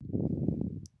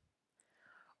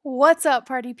What's up,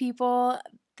 party people?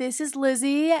 This is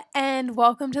Lizzie, and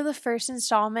welcome to the first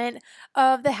installment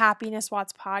of the Happiness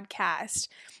Watts podcast.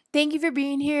 Thank you for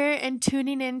being here and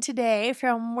tuning in today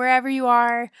from wherever you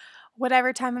are,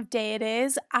 whatever time of day it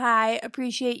is. I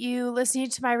appreciate you listening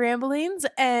to my ramblings,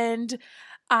 and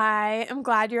I am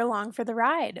glad you're along for the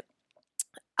ride.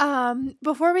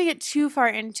 Before we get too far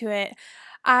into it,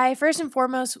 I first and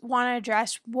foremost want to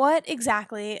address what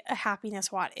exactly a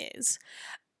happiness watt is.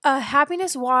 A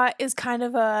happiness watt is kind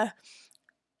of a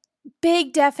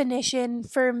big definition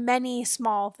for many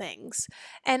small things.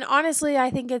 And honestly, I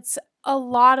think it's a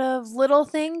lot of little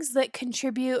things that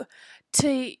contribute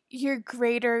to your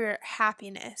greater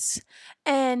happiness.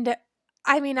 And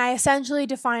I essentially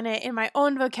define it in my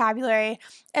own vocabulary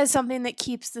as something that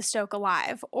keeps the stoke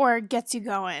alive or gets you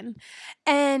going.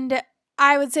 And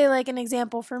I would say, like, an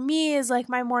example for me is like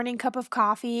my morning cup of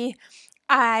coffee.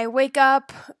 I wake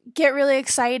up, get really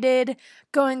excited,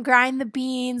 go and grind the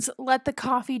beans, let the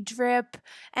coffee drip,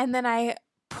 and then I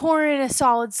pour in a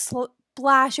solid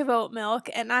splash of oat milk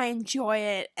and I enjoy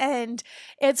it. And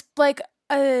it's like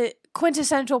a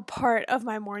quintessential part of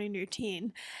my morning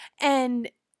routine. And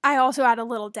I also add a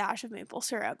little dash of maple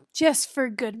syrup just for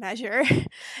good measure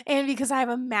and because I have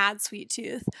a mad sweet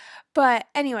tooth. But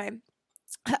anyway,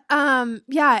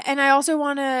 yeah, and I also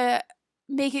want to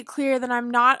make it clear that I'm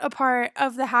not a part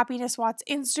of the Happiness Watts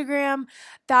Instagram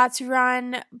that's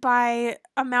run by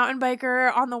a mountain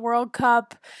biker on the World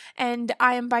Cup, and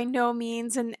I am by no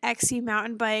means an XC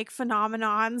mountain bike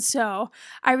phenomenon. So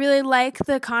I really like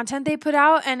the content they put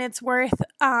out, and it's worth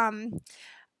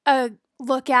a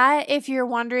look at if you're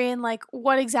wondering like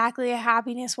what exactly a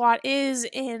happiness watt is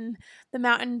in the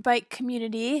mountain bike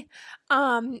community.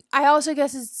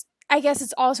 I guess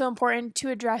it's also important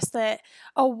to address that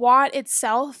a watt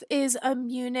itself is a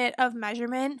unit of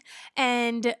measurement,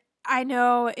 and I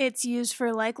know it's used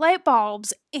for like light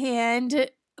bulbs,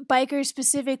 and bikers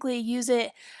specifically use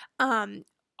it um,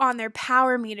 on their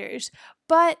power meters.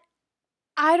 But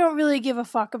I don't really give a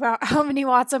fuck about how many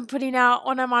watts I'm putting out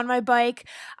when I'm on my bike.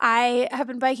 I have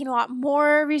been biking a lot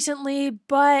more recently,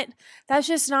 but that's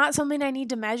just not something I need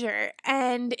to measure.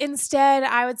 And instead,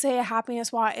 I would say a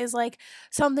happiness watt is like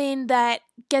something that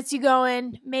gets you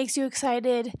going, makes you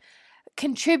excited,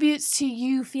 contributes to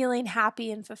you feeling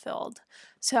happy and fulfilled.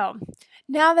 So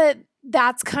now that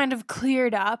that's kind of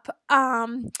cleared up,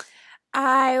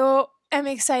 I am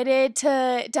excited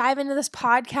to dive into this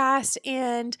podcast,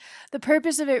 and the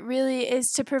purpose of it really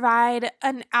is to provide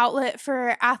an outlet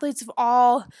for athletes of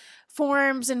all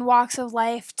forms and walks of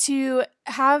life to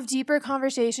have deeper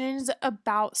conversations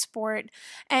about sport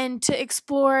and to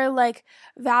explore like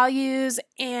values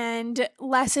and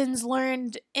lessons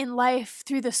learned in life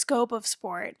through the scope of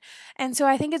sport. And so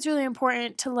I think it's really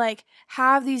important to like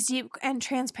have these deep and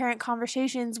transparent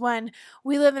conversations when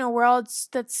we live in a world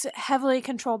that's heavily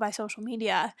controlled by social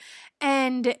media.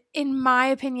 And in my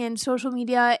opinion, social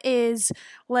media is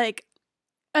like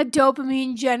a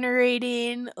dopamine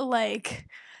generating, like,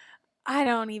 I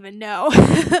don't even know.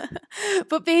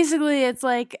 But basically, it's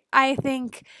like, I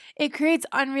think it creates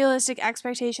unrealistic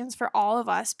expectations for all of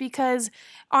us because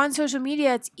on social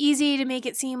media, it's easy to make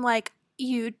it seem like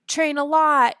you train a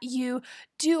lot, you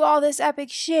do all this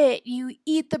epic shit, you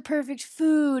eat the perfect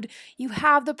food, you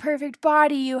have the perfect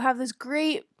body, you have this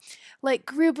great like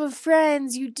group of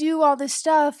friends, you do all this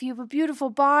stuff, you have a beautiful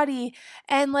body,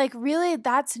 and like really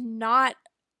that's not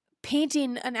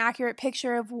painting an accurate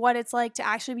picture of what it's like to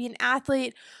actually be an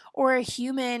athlete or a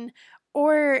human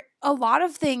or a lot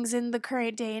of things in the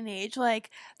current day and age. Like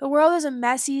the world is a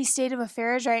messy state of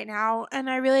affairs right now, and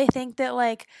I really think that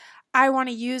like I want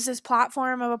to use this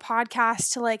platform of a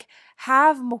podcast to like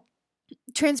have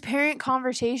transparent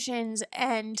conversations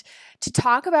and to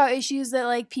talk about issues that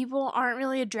like people aren't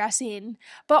really addressing.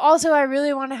 But also I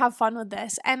really want to have fun with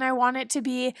this, and I want it to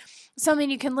be something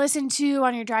you can listen to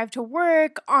on your drive to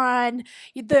work, on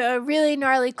the really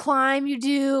gnarly climb you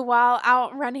do while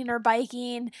out running or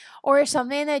biking, or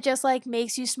something that just like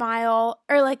makes you smile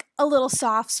or like a little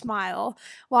soft smile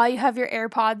while you have your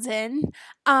AirPods in.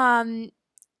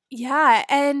 Yeah,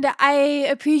 and I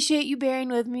appreciate you bearing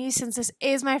with me since this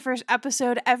is my first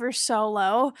episode ever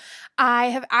solo. I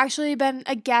have actually been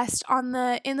a guest on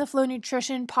the In the Flow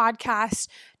Nutrition podcast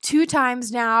 2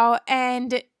 times now,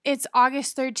 and it's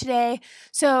August 3rd today.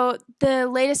 So the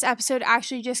latest episode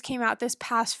actually just came out this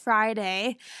past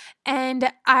Friday.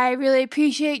 And I really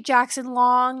appreciate Jackson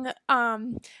Long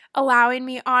allowing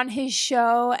me on his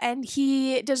show. And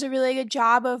he does a really good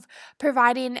job of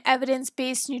providing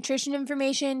evidence-based nutrition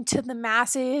information to the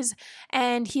masses.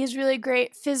 And he has really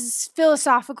great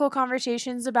philosophical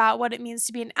conversations about what it means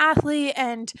to be an athlete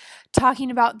and talking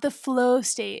about the flow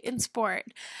state in sport.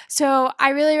 So I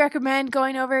really recommend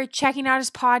going over, checking out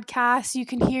his podcast. You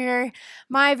can hear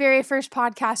my very first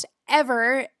podcast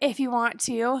ever if you want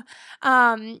to.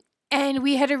 And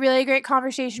we had a really great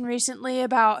conversation recently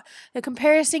about the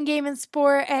comparison game in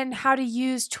sport and how to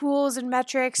use tools and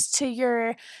metrics to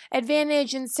your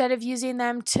advantage instead of using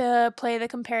them to play the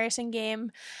comparison game.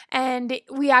 And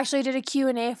we actually did a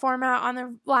Q&A format on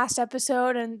the last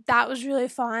episode, and that was really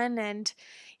fun. And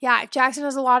yeah, Jackson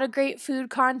has a lot of great food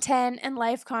content and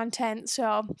life content,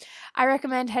 so I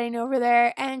recommend heading over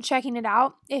there and checking it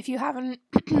out if you haven't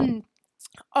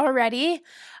already.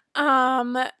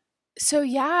 Um, so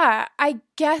yeah, I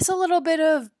guess a little bit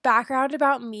of background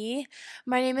about me.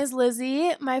 My name is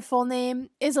Lizzie. My full name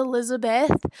is Elizabeth.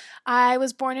 I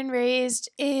was born and raised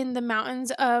in the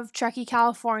mountains of Truckee,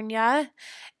 California,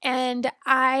 and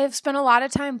I've spent a lot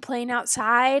of time playing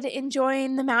outside,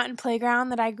 enjoying the mountain playground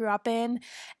that I grew up in,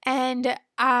 and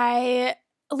I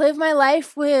live my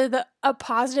life with a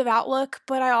positive outlook,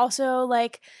 but I also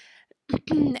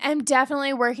am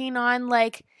definitely working on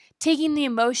taking the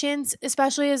emotions,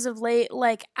 especially as of late,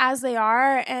 as they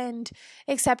are, and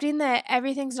accepting that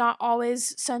everything's not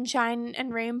always sunshine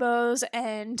and rainbows,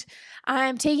 and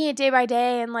I'm taking it day by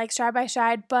day and stride by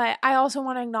stride. But I also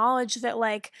want to acknowledge that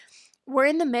we're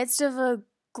in the midst of a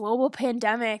global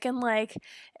pandemic, and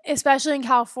especially in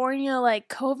California,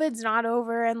 COVID's not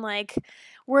over, and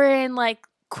we're in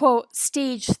quote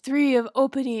stage 3 of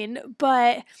opening,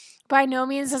 but by no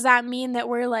means does that mean that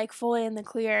we're fully in the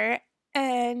clear.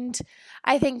 And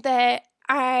I think that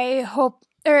I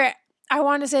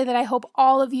want to say that I hope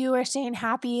all of you are staying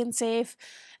happy and safe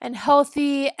and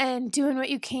healthy and doing what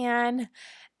you can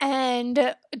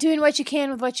and doing what you can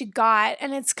with what you got.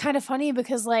 And it's kind of funny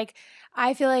because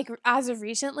I feel like as of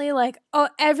recently,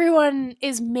 everyone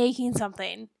is making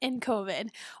something in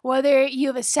COVID. Whether you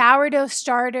have a sourdough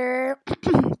starter,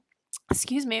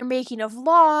 excuse me, you're making a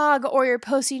vlog or you're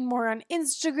posting more on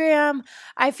Instagram,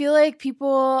 I feel like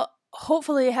people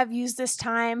hopefully have used this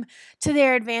time to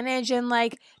their advantage and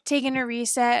taken a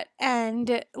reset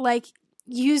and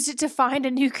used it to find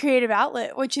a new creative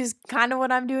outlet, which is kind of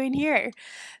what I'm doing here.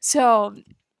 So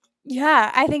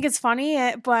yeah, I think it's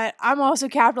funny, but I'm also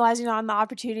capitalizing on the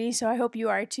opportunity, so I hope you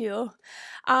are too.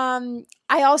 I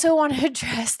also want to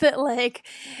address that,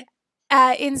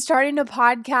 in starting a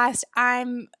podcast,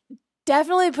 I'm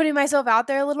definitely putting myself out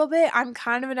there a little bit. I'm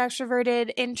kind of an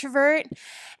extroverted introvert,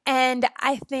 and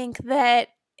I think that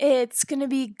it's going to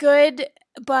be good,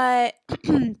 but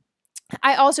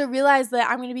I also realize that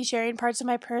I'm going to be sharing parts of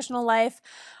my personal life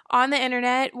on the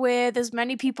internet with as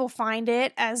many people find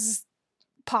it as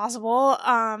possible,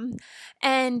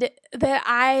 and that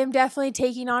I am definitely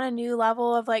taking on a new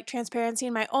level of transparency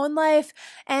in my own life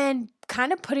and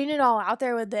kind of putting it all out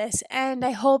there with this. And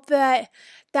I hope that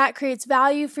that creates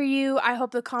value for you. I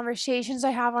hope the conversations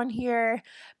I have on here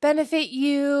benefit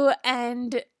you,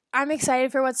 and I'm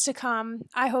excited for what's to come.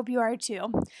 I hope you are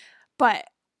too, but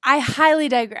I highly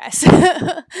digress.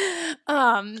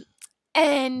 um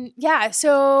and yeah,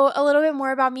 so a little bit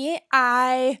more about me.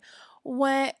 I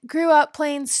grew up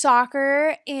playing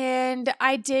soccer, and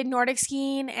I did Nordic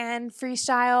skiing and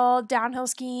freestyle downhill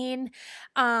skiing.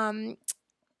 Um,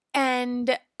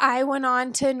 and I went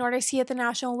on to Nordic ski at the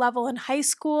national level in high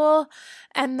school,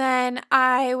 and then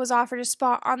I was offered a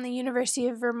spot on the University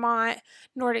of Vermont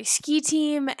Nordic ski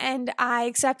team, and I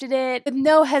accepted it with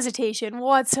no hesitation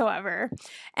whatsoever.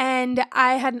 And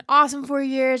I had an awesome 4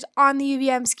 years on the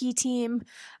UVM ski team.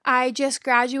 I just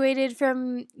graduated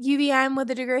from UVM with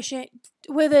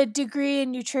a degree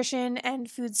in nutrition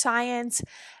and food science.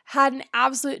 Had an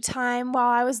absolute time while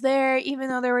I was there, even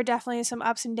though there were definitely some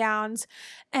ups and downs.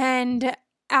 And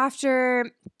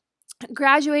after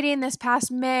graduating this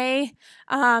past May,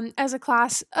 as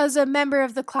a member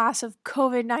of the class of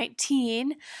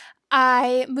COVID-19,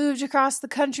 I moved across the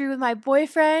country with my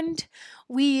boyfriend.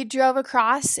 We drove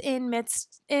across in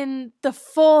the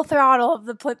full throttle of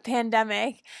the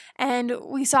pandemic, and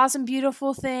we saw some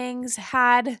beautiful things,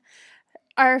 had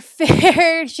our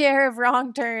fair share of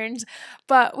wrong turns,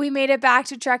 but we made it back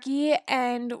to Truckee,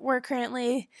 and we're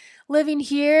currently living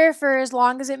here for as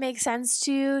long as it makes sense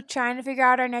to, trying to figure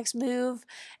out our next move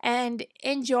and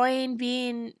enjoying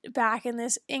being back in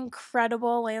this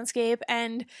incredible landscape.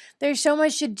 And there's so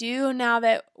much to do now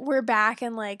that we're back,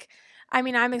 and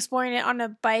I'm exploring it on a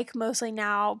bike mostly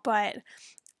now, but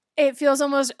it feels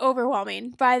almost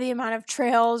overwhelming by the amount of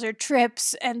trails or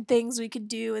trips and things we could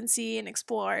do and see and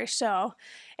explore. So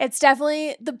it's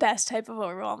definitely the best type of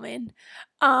overwhelming.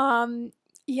 Um,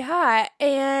 yeah,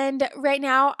 and right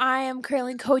now I am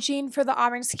currently coaching for the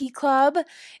Auburn Ski Club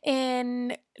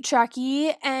in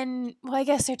Truckee, and well, I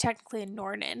guess they're technically in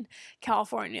Norton,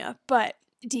 California, but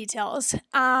details.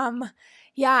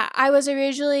 Yeah, I was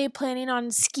originally planning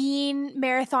on skiing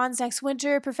marathons next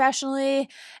winter professionally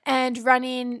and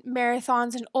running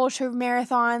marathons and ultra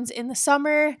marathons in the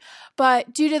summer.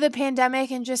 But due to the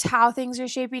pandemic and just how things are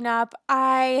shaping up,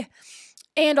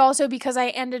 and also because I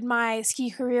ended my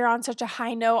ski career on such a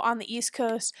high note on the East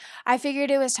Coast, I figured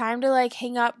it was time to like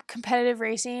hang up competitive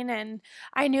racing, and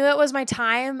I knew it was my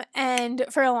time, and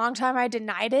for a long time I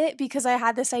denied it because I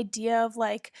had this idea of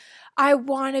like I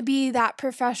want to be that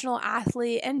professional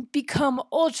athlete and become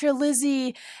ultra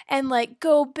Lizzie and like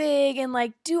go big and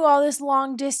like do all this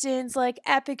long distance like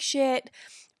epic shit.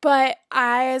 But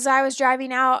as I was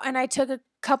driving out and I took a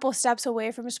couple steps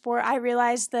away from sport, I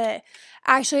realized that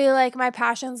actually like my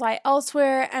passions lie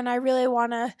elsewhere, and I really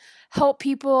want to help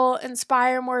people,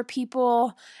 inspire more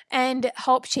people, and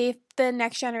help shape the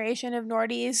next generation of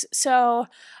Nordies. So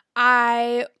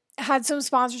I had some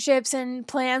sponsorships and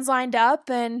plans lined up,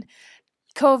 and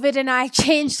COVID and I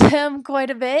changed them quite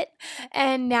a bit.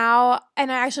 And I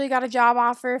actually got a job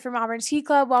offer from Auburn Ski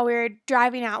Club while we were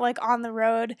driving out like on the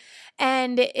road.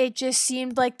 And it just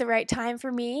seemed like the right time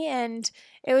for me. And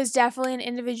it was definitely an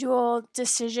individual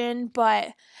decision,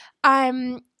 but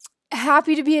I'm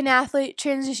happy to be an athlete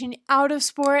transitioning out of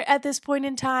sport at this point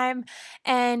in time.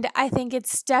 And I think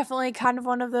it's definitely kind of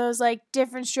one of those like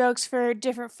different strokes for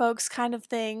different folks kind of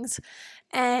things.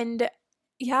 And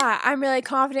yeah, I'm really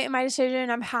confident in my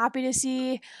decision. I'm happy to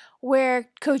see where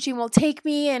coaching will take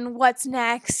me and what's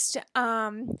next.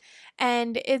 And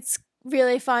it's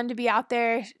really fun to be out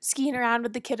there skiing around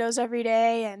with the kiddos every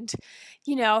day and,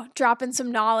 dropping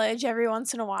some knowledge every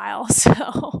once in a while.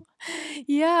 So,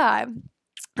 yeah.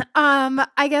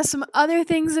 I guess some other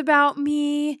things about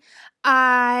me.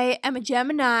 I am a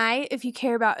Gemini, if you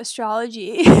care about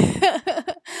astrology.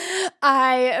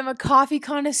 I am a coffee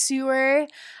connoisseur.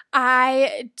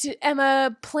 Am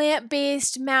a plant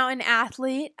based mountain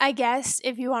athlete, I guess,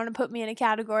 if you want to put me in a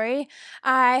category.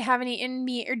 I haven't eaten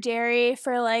meat or dairy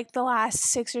for like the last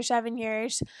 6 or 7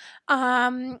 years.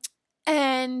 Um,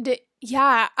 and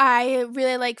yeah, I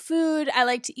really like food. I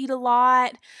like to eat a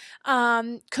lot,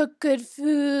 cook good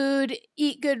food,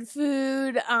 eat good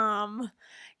food.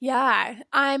 Yeah,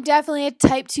 I'm definitely a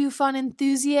type 2 fun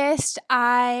enthusiast.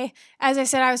 As I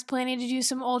said, I was planning to do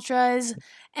some ultras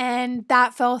and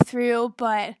that fell through,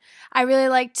 but I really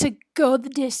like to go the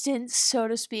distance, so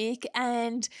to speak,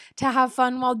 and to have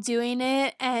fun while doing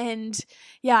it. And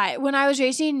yeah, when I was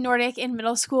racing Nordic in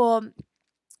middle school,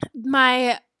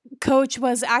 my coach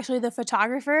was actually the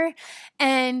photographer,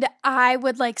 and I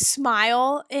would like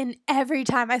smile in every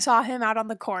time I saw him out on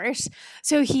the course.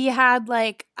 So he had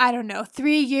like, I don't know,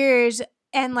 3 years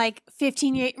and like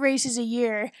 15 races a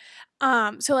year.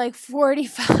 So like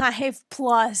 45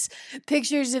 plus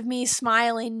pictures of me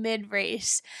smiling mid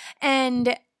race.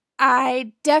 And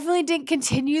I definitely didn't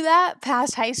continue that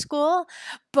past high school,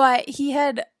 but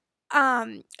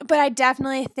but I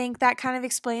definitely think that kind of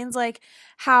explains like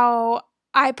how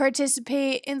I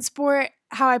participate in sport,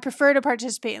 how I prefer to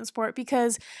participate in sport,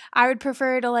 because I would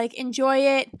prefer to like enjoy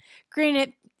it, grin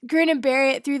it, grin and bear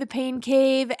it through the pain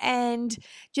cave, and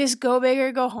just go big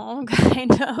or go home,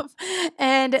 kind of.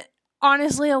 And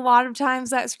honestly, a lot of times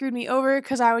that screwed me over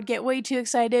because I would get way too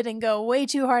excited and go way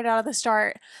too hard out of the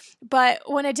start. But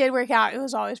when it did work out, it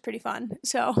was always pretty fun.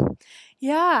 So,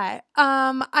 yeah.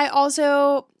 I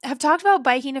also have talked about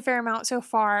biking a fair amount so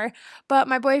far, but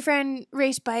my boyfriend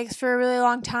raced bikes for a really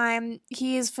long time.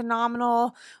 He is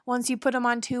phenomenal once you put him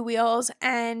on two wheels,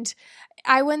 and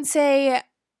I wouldn't say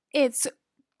it's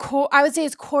I would say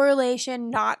it's correlation,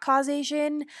 not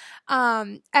causation.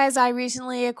 As I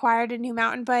recently acquired a new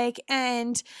mountain bike,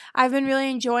 and I've been really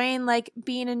enjoying like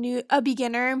being a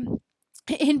beginner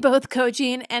in both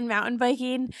coaching and mountain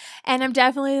biking, and I'm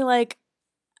definitely like,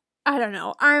 I don't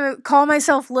know. I call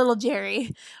myself Little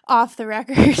Jerry off the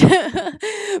record.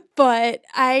 But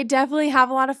I definitely have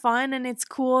a lot of fun, and it's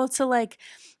cool to like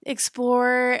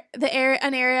explore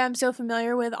an area I'm so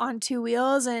familiar with on two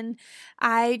wheels. And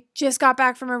I just got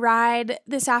back from a ride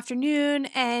this afternoon,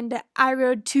 and I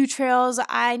rode two trails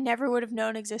I never would have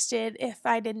known existed if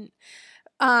I didn't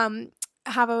or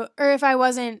if I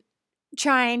wasn't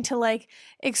trying to like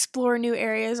explore new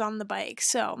areas on the bike.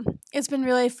 So it's been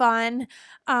really fun.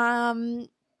 Um,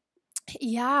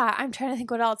 Yeah, I'm trying to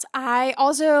think what else. I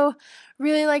also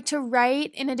really like to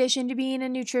write in addition to being a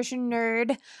nutrition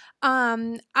nerd.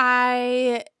 I'm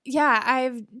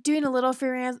doing a little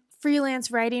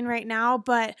freelance writing right now,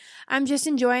 but I'm just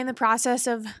enjoying the process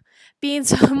of being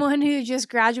someone who just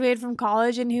graduated from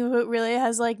college and who really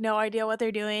has like no idea what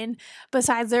they're doing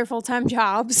besides their full-time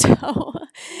job. So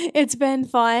it's been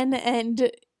fun.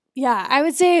 And yeah, I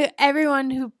would say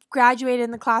everyone who graduated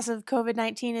in the class of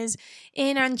COVID-19 is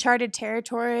in uncharted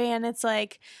territory, and it's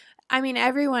like, I mean,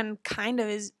 everyone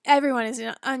is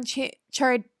in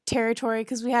uncharted territory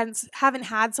because we haven't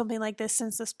had something like this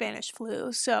since the Spanish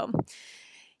flu. So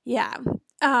yeah,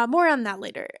 more on that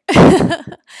later.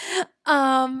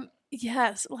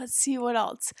 Yes, let's see what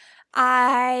else.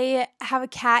 I have a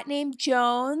cat named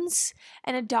Jones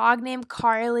and a dog named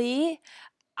Carly.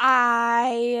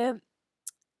 I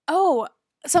Oh,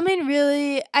 something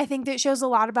really I think that shows a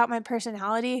lot about my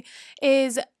personality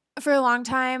is for a long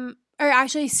time, or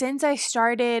actually since I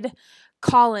started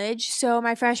college, so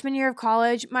my freshman year of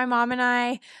college, my mom and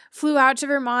I flew out to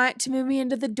Vermont to move me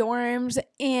into the dorms,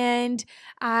 and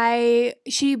I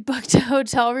she booked a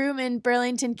hotel room in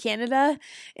Burlington, Canada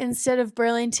instead of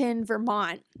Burlington,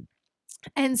 Vermont.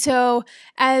 And so,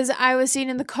 as I was sitting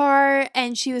in the car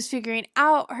and she was figuring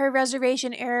out her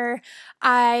reservation error,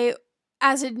 I,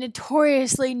 as a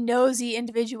notoriously nosy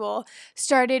individual,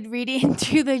 started reading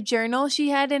through the journal she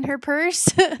had in her purse,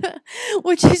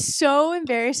 which is so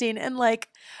embarrassing. And like,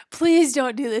 please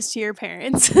don't do this to your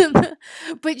parents.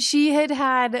 But she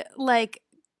had like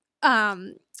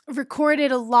um,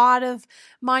 recorded a lot of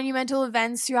monumental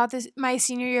events throughout my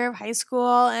senior year of high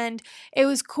school, and it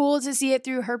was cool to see it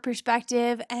through her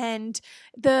perspective. And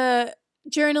the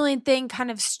journaling thing kind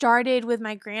of started with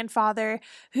my grandfather,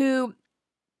 who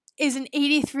is an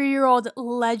 83-year-old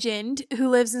legend who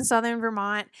lives in southern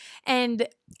Vermont. And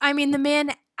I mean, the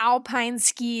man alpine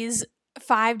skis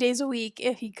 5 days a week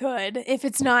if he could, if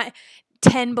it's not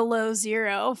 10 below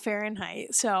zero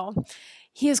Fahrenheit. So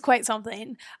he is quite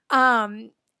something.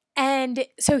 And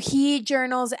so he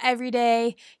journals every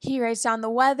day. He writes down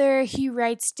the weather. He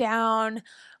writes down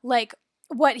like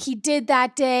what he did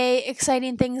that day,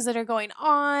 exciting things that are going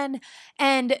on.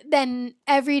 And then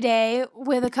every day,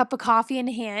 with a cup of coffee in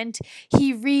hand,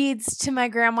 he reads to my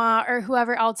grandma or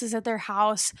whoever else is at their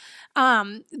house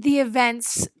the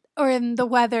events or in the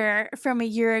weather from a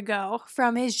year ago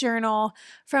from his journal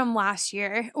from last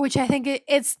year, which I think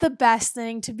it's the best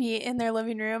thing to be in their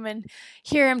living room and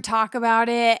hear him talk about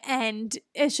it. And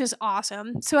it's just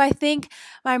awesome. So I think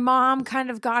my mom kind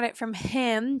of got it from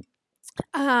him.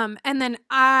 And then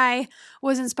I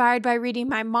was inspired by reading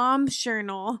my mom's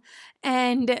journal,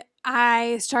 and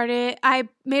I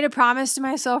made a promise to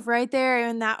myself right there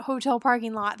in that hotel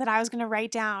parking lot that I was going to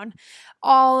write down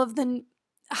all of the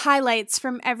highlights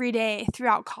from every day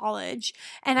throughout college.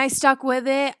 And I stuck with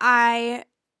it. I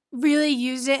really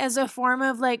used it as a form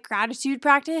of like gratitude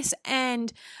practice,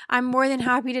 and I'm more than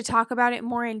happy to talk about it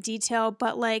more in detail.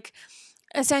 But like,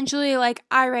 essentially, like,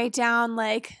 I write down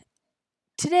like,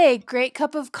 today, great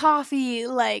cup of coffee,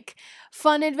 like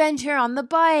fun adventure on the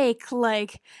bike,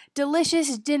 like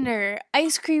delicious dinner,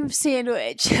 ice cream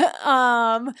sandwich,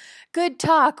 good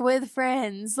talk with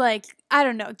friends, like I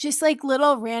don't know, just like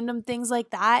little random things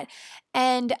like that.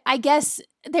 And I guess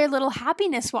they're little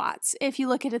happiness swats if you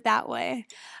look at it that way.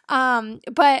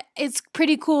 But it's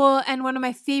pretty cool, and one of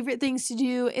my favorite things to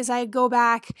do is I go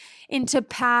back into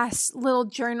past little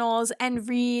journals and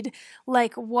read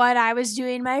like what I was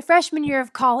doing my freshman year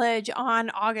of college on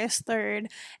August 3rd,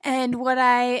 and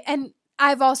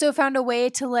I've also found a way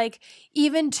to like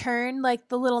even turn like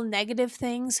the little negative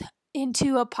things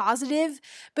into a positive,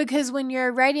 because when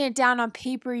you're writing it down on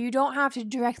paper, you don't have to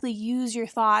directly use your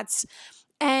thoughts.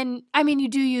 And I mean, you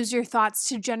do use your thoughts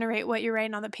to generate what you're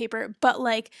writing on the paper, but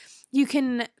like you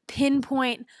can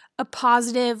pinpoint a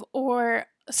positive or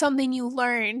something you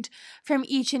learned from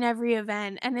each and every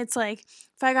event. And it's like,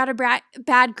 if I got a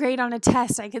bad grade on a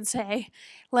test, I could say,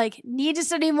 like, need to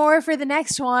study more for the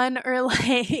next one, or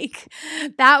like,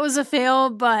 that was a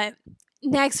fail, but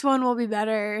next one will be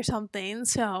better or something.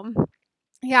 So,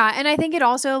 yeah, and I think it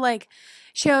also like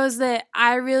shows that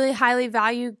I really highly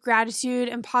value gratitude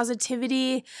and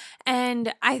positivity,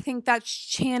 and I think that's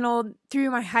channeled through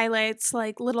my highlights,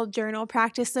 like little journal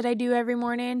practice that I do every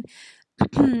morning.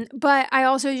 But I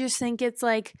also just think it's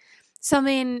like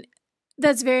something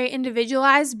that's very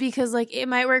individualized, because like it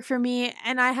might work for me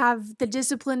and I have the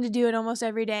discipline to do it almost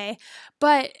every day,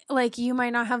 but like you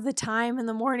might not have the time in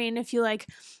the morning if you like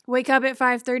wake up at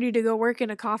 5:30 to go work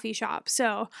in a coffee shop.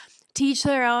 So to each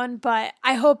their own, but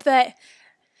I hope that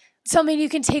something you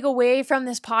can take away from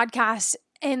this podcast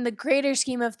in the greater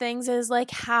scheme of things is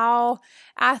like how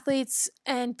athletes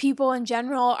and people in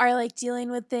general are like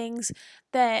dealing with things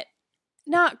that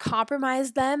not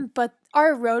compromise them, but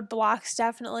are roadblocks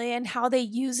definitely, and how they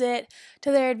use it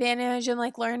to their advantage and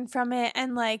like learn from it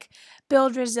and like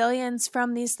build resilience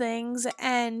from these things.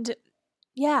 And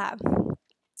yeah.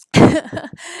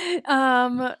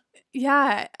 um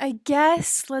yeah, I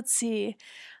guess let's see.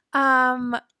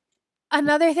 Um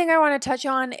Another thing I want to touch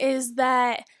on is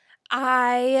that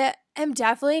I am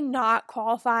definitely not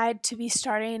qualified to be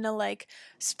starting a like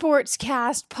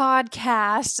sportscast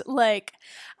podcast. Like,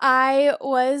 I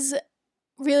was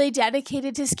really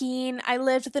dedicated to skiing. I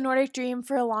lived the Nordic dream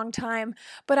for a long time,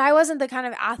 but I wasn't the kind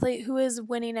of athlete who was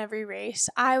winning every race.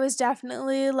 I was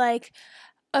definitely like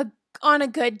a on a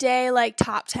good day like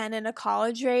top 10 in a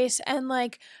college race, and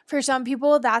like for some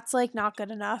people that's like not good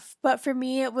enough, but for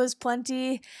me it was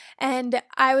plenty. And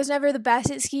I was never the best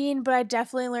at skiing, but I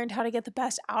definitely learned how to get the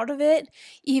best out of it,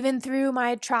 even through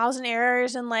my trials and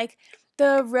errors and like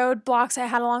the roadblocks I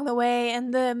had along the way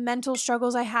and the mental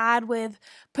struggles I had with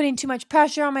putting too much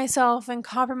pressure on myself and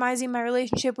compromising my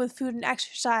relationship with food and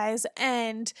exercise.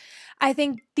 And I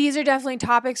think these are definitely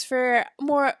topics for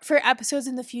more for episodes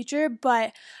in the future,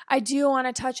 but I do want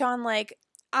to touch on like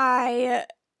I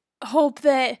hope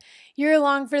that you're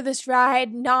along for this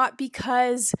ride, not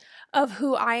because of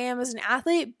who I am as an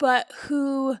athlete, but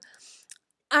who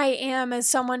I am as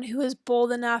someone who is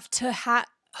bold enough to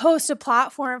host a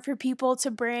platform for people to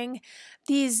bring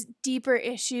these deeper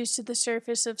issues to the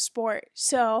surface of sport.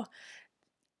 So,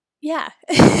 yeah.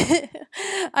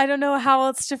 I don't know how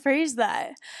else to phrase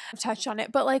that. I've touched on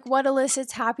it, but like what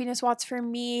elicits happiness watts for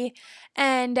me.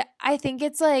 And I think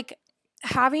it's like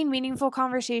having meaningful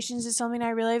conversations is something I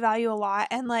really value a lot.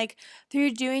 And like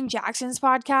through doing Jackson's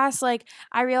podcast, like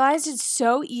I realized it's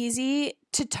so easy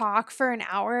to talk for an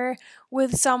hour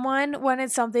with someone when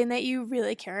it's something that you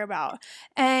really care about.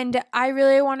 And I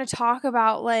really want to talk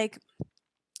about like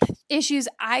issues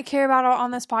I care about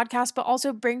on this podcast, but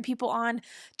also bring people on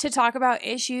to talk about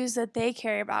issues that they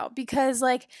care about. Because,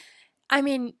 like, I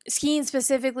mean, skiing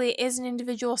specifically is an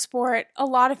individual sport. A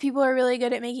lot of people are really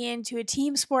good at making it into a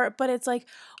team sport, but it's like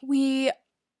we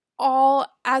all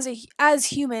as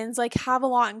humans like have a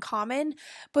lot in common,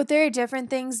 but there are different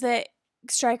things that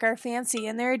strike our fancy,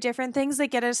 and there are different things that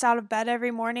get us out of bed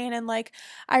every morning. And like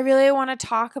I really want to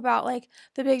talk about like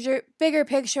the bigger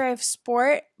picture of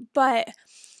sport, but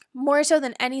more so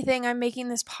than anything, I'm making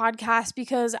this podcast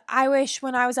because I wish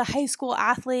when I was a high school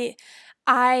athlete,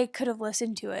 I could have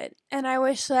listened to it. And I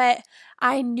wish that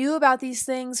I knew about these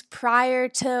things prior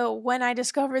to when I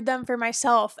discovered them for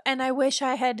myself. And I wish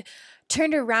I had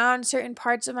turned around certain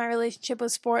parts of my relationship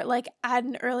with sport like at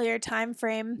an earlier time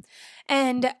frame.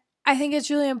 And I think it's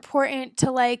really important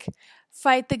to like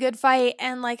fight the good fight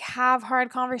and like have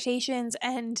hard conversations.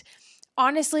 And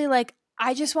honestly, like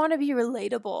I just want to be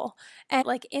relatable. And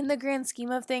like in the grand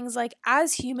scheme of things, like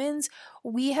as humans,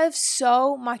 we have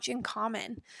so much in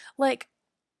common. Like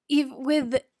even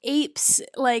with apes,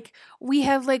 like we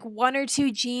have like one or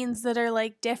two genes that are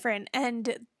like different,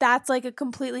 and that's like a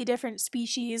completely different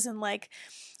species. And like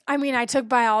I mean, I took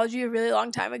biology a really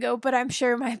long time ago, but I'm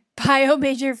sure my bio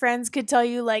major friends could tell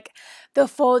you like the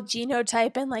full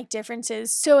genotype and like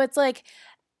differences. So it's like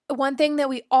one thing that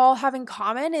we all have in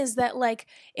common is that like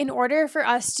in order for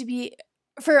us to be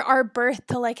for our birth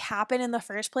to like happen in the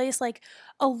first place, like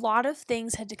a lot of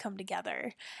things had to come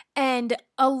together, and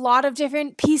a lot of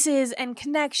different pieces and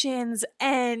connections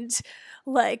and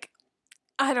like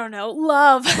I don't know,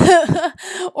 love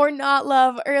or not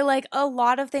love, or like a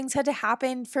lot of things had to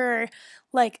happen for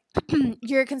like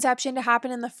your conception to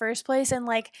happen in the first place. And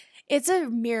like it's a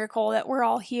miracle that we're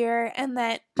all here and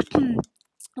that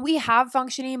we have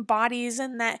functioning bodies,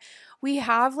 and that we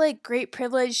have like great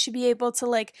privilege to be able to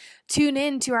like tune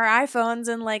in to our iPhones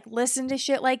and like listen to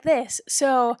shit like this.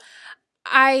 So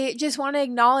I just want to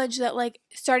acknowledge that like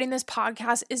starting this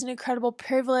podcast is an incredible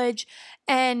privilege,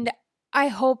 and I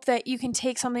hope that you can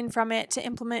take something from it to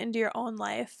implement into your own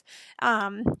life.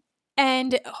 Um,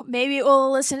 and maybe it will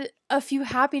elicit a few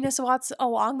happiness watts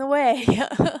along the way.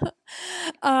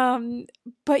 um,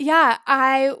 but yeah,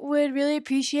 I would really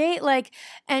appreciate like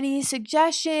any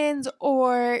suggestions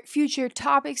or future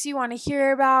topics you want to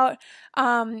hear about.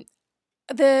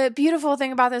 The beautiful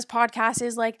thing about this podcast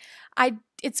is like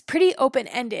it's pretty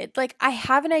open-ended. Like I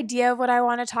have an idea of what I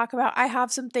want to talk about. I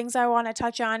have some things I want to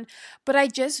touch on, but I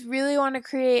just really want to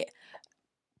create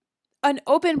an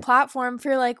open platform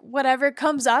for like whatever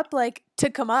comes up like to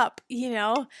come up, you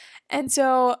know? And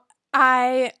so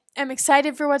I am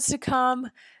excited for what's to come.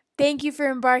 Thank you for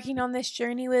embarking on this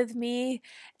journey with me,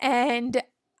 and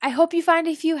I hope you find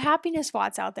a few happiness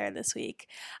watts out there this week.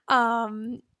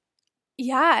 Um,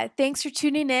 yeah, thanks for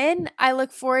tuning in. I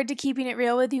look forward to keeping it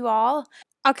real with you all.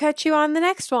 I'll catch you on the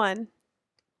next one.